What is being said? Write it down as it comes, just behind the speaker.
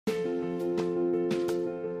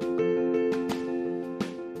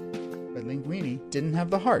didn't have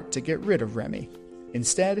the heart to get rid of Remy.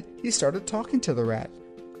 Instead, he started talking to the rat.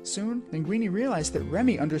 Soon, Linguini realized that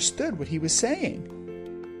Remy understood what he was saying.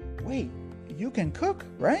 "Wait, you can cook,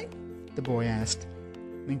 right?" the boy asked.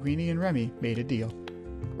 Linguini and Remy made a deal.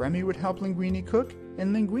 Remy would help Linguini cook,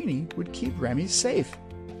 and Linguini would keep Remy safe.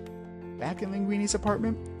 Back in Linguini's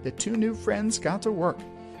apartment, the two new friends got to work.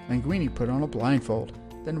 Linguini put on a blindfold.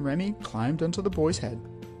 Then Remy climbed onto the boy's head.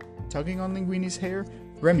 Tugging on Linguini's hair,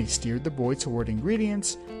 Remy steered the boy toward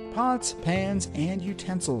ingredients, pots, pans, and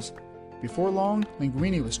utensils. Before long,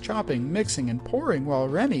 Linguini was chopping, mixing, and pouring while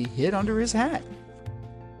Remy hid under his hat.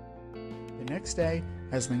 The next day,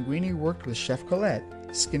 as Linguini worked with Chef Colette,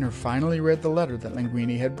 Skinner finally read the letter that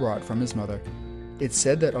Linguini had brought from his mother. It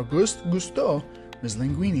said that Auguste Gusteau was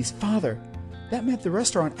Linguini's father. That meant the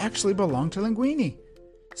restaurant actually belonged to Linguini.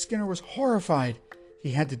 Skinner was horrified.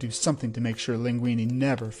 He had to do something to make sure Linguini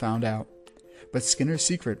never found out. But Skinner's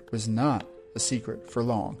secret was not a secret for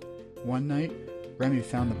long. One night, Remy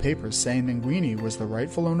found the papers saying Linguini was the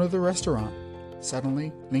rightful owner of the restaurant.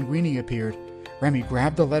 Suddenly, Linguini appeared. Remy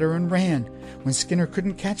grabbed the letter and ran. When Skinner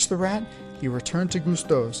couldn't catch the rat, he returned to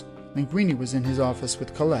Gusteau's. Linguini was in his office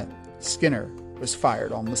with Colette. Skinner was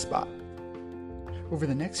fired on the spot. Over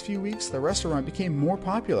the next few weeks, the restaurant became more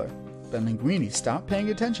popular, but Linguini stopped paying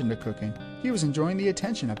attention to cooking. He was enjoying the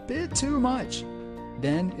attention a bit too much.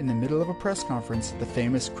 Then, in the middle of a press conference, the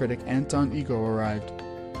famous critic Anton Ego arrived.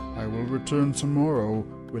 "I will return tomorrow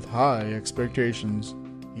with high expectations,"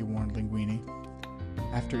 he warned Linguini.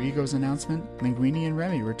 After Ego's announcement, Linguini and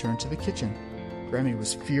Remy returned to the kitchen. Remy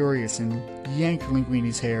was furious and yanked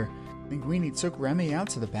Linguini's hair. Linguini took Remy out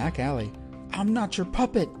to the back alley. "I'm not your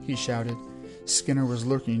puppet," he shouted. Skinner was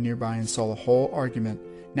lurking nearby and saw the whole argument.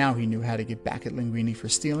 Now he knew how to get back at Linguini for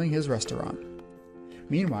stealing his restaurant.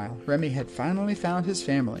 Meanwhile, Remy had finally found his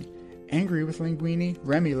family. Angry with Linguini,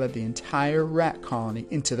 Remy led the entire rat colony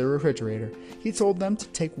into the refrigerator. He told them to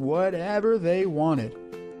take whatever they wanted.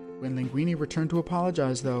 When Linguini returned to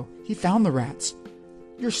apologize, though, he found the rats.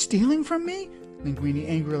 "You're stealing from me?" Linguini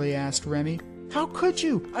angrily asked Remy. "How could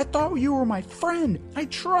you? I thought you were my friend. I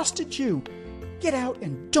trusted you. Get out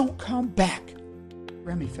and don't come back."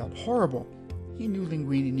 Remy felt horrible. He knew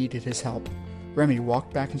Linguini needed his help. Remy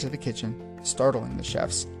walked back into the kitchen, startling the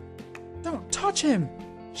chefs. "Don't touch him!"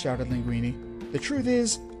 shouted Linguini. "The truth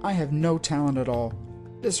is, I have no talent at all.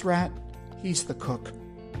 This rat, he's the cook."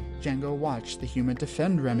 Django watched the human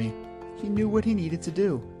defend Remy. He knew what he needed to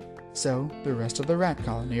do. So the rest of the rat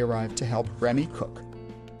colony arrived to help Remy cook.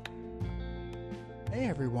 Hey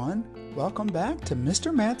everyone, welcome back to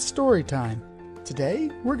Mr. Matt's Story Time. Today,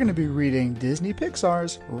 we're going to be reading Disney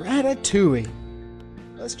Pixar's Ratatouille.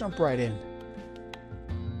 Let's jump right in.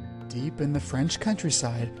 Deep in the French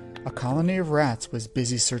countryside, a colony of rats was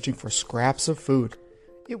busy searching for scraps of food.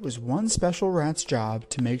 It was one special rat's job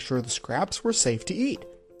to make sure the scraps were safe to eat.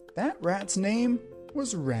 That rat's name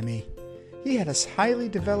was Remy. He had a highly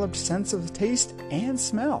developed sense of taste and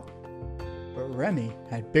smell. But Remy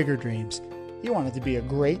had bigger dreams. He wanted to be a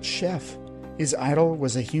great chef. His idol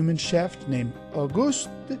was a human chef named Auguste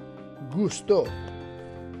Gusteau.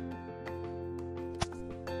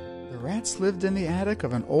 The rats lived in the attic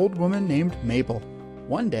of an old woman named Mabel.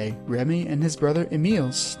 One day, Remy and his brother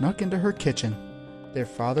Emile snuck into her kitchen. Their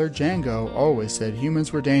father Django always said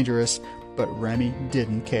humans were dangerous, but Remy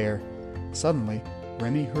didn't care. Suddenly,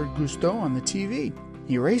 Remy heard Gusteau on the TV.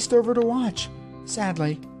 He raced over to watch.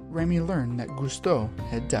 Sadly, Remy learned that Gusteau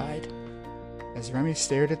had died. As Remy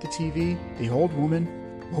stared at the TV, the old woman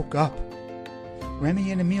woke up.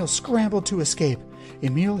 Remy and Emile scrambled to escape.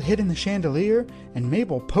 Emile hid in the chandelier, and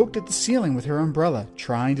Mabel poked at the ceiling with her umbrella,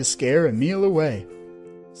 trying to scare Emile away.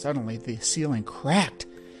 Suddenly, the ceiling cracked.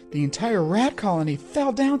 The entire rat colony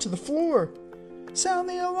fell down to the floor. "Sound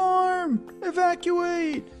the alarm!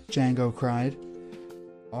 Evacuate!" Django cried.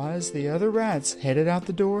 As the other rats headed out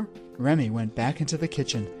the door, Remy went back into the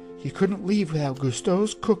kitchen. He couldn't leave without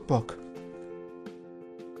Gusteau's cookbook.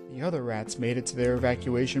 The other rats made it to their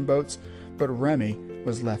evacuation boats, but Remy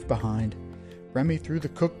was left behind. Remy threw the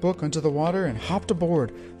cookbook into the water and hopped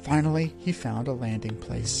aboard. Finally, he found a landing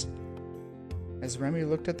place. As Remy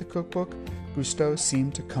looked at the cookbook, Gusteau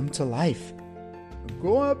seemed to come to life.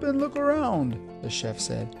 "Go up and look around," the chef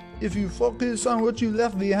said. "If you focus on what you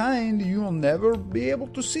left behind, you'll never be able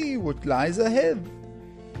to see what lies ahead."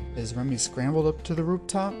 As Remy scrambled up to the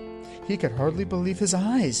rooftop, he could hardly believe his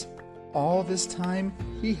eyes. All this time,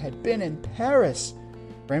 he had been in Paris.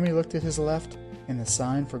 Remy looked at his left, and the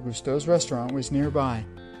sign for Gusteau's restaurant was nearby.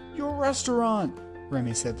 "Your restaurant,"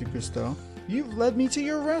 Remy said to Gusteau. "You've led me to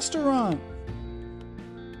your restaurant."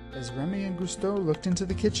 As Remy and Gusteau looked into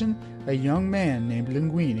the kitchen, a young man named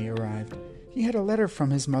Linguini arrived. He had a letter from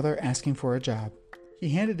his mother asking for a job. He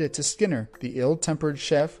handed it to Skinner, the ill-tempered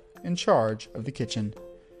chef in charge of the kitchen.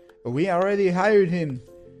 "We already hired him,"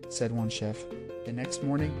 said one chef. The next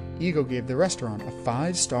morning, Ego gave the restaurant a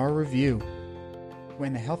 5-star review.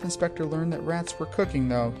 When the health inspector learned that rats were cooking,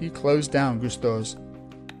 though, he closed down Gusteau's.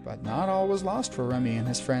 But not all was lost for Remy and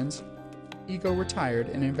his friends. Ego retired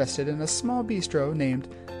and invested in a small bistro named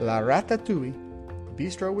La Ratatouille. The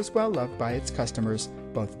bistro was well loved by its customers,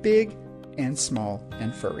 both big and small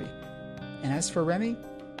and furry. And as for Remy,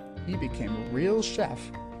 he became a real chef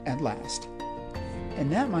at last.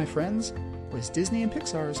 And that, my friends, was Disney and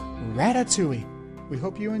Pixar's Ratatouille. We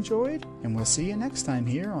hope you enjoyed, and we'll see you next time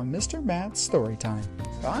here on Mr. Matt's Storytime.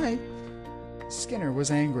 Bye! Skinner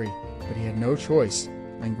was angry, but he had no choice.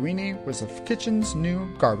 Linguini was the kitchen's new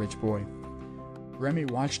garbage boy. Remy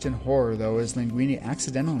watched in horror, though, as Linguini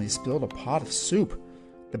accidentally spilled a pot of soup.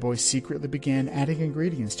 The boy secretly began adding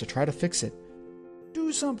ingredients to try to fix it.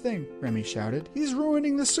 "Do something!" Remy shouted. "He's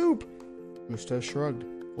ruining the soup!" Gusteau shrugged.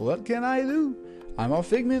 "What can I do? I'm a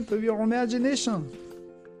figment of your imagination."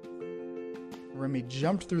 Remy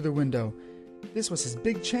jumped through the window. This was his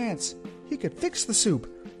big chance. He could fix the soup.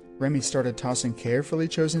 Remy started tossing carefully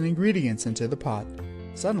chosen ingredients into the pot.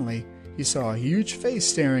 Suddenly, he saw a huge face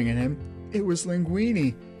staring at him. It was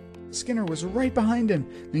Linguini. Skinner was right behind him.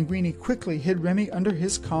 Linguini quickly hid Remy under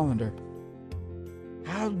his colander.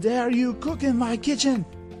 "How dare you cook in my kitchen?"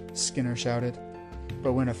 Skinner shouted.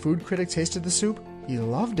 But when a food critic tasted the soup, he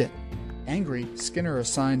loved it. Angry, Skinner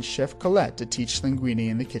assigned Chef Colette to teach Linguini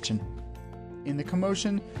in the kitchen. In the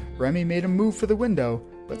commotion, Remy made a move for the window,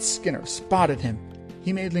 but Skinner spotted him.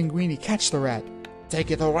 He made Linguini catch the rat.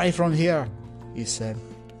 "Take it away from here," he said.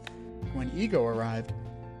 When Ego arrived,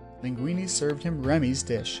 Linguini served him Remy's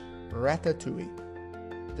dish, Ratatouille.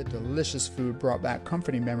 The delicious food brought back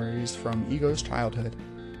comforting memories from Ego's childhood.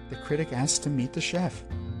 The critic asked to meet the chef.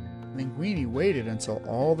 Linguini waited until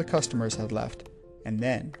all the customers had left, and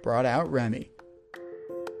then brought out Remy.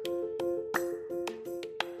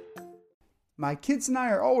 My kids and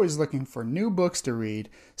I are always looking for new books to read,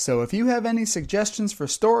 so if you have any suggestions for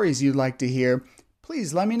stories you'd like to hear,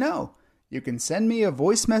 please let me know. You can send me a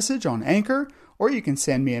voice message on Anchor, or you can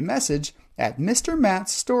send me a message at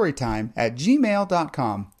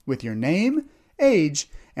mrmattsstorytime@gmail.com with your name, age,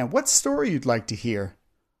 and what story you'd like to hear.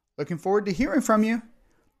 Looking forward to hearing from you.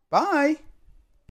 Bye!